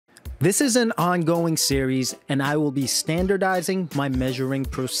This is an ongoing series, and I will be standardizing my measuring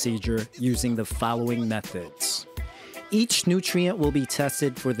procedure using the following methods. Each nutrient will be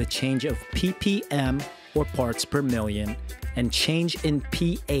tested for the change of ppm, or parts per million, and change in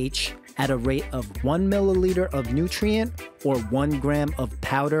pH at a rate of 1 milliliter of nutrient or 1 gram of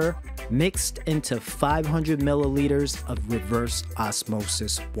powder mixed into 500 milliliters of reverse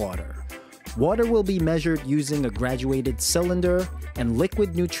osmosis water. Water will be measured using a graduated cylinder, and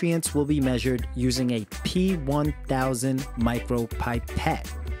liquid nutrients will be measured using a P1000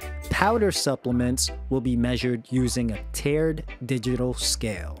 micropipette. Powder supplements will be measured using a tiered digital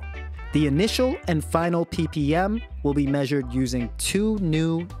scale. The initial and final ppm will be measured using 2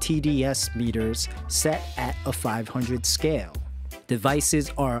 new TDS meters set at a 500 scale.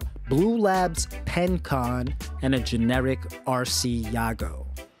 Devices are Blue Labs PenCon and a generic RC Yago.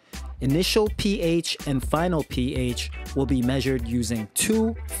 Initial pH and final pH will be measured using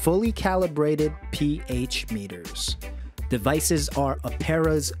 2 fully calibrated pH meters. Devices are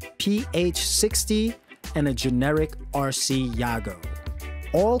Apera's pH 60 and a generic RC Yago.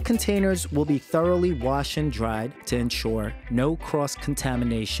 All containers will be thoroughly washed and dried to ensure no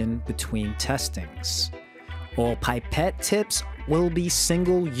cross-contamination between testings. All pipette tips will be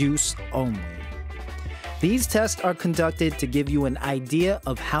single-use only. These tests are conducted to give you an idea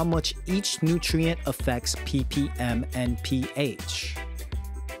of how much each nutrient affects ppm and pH.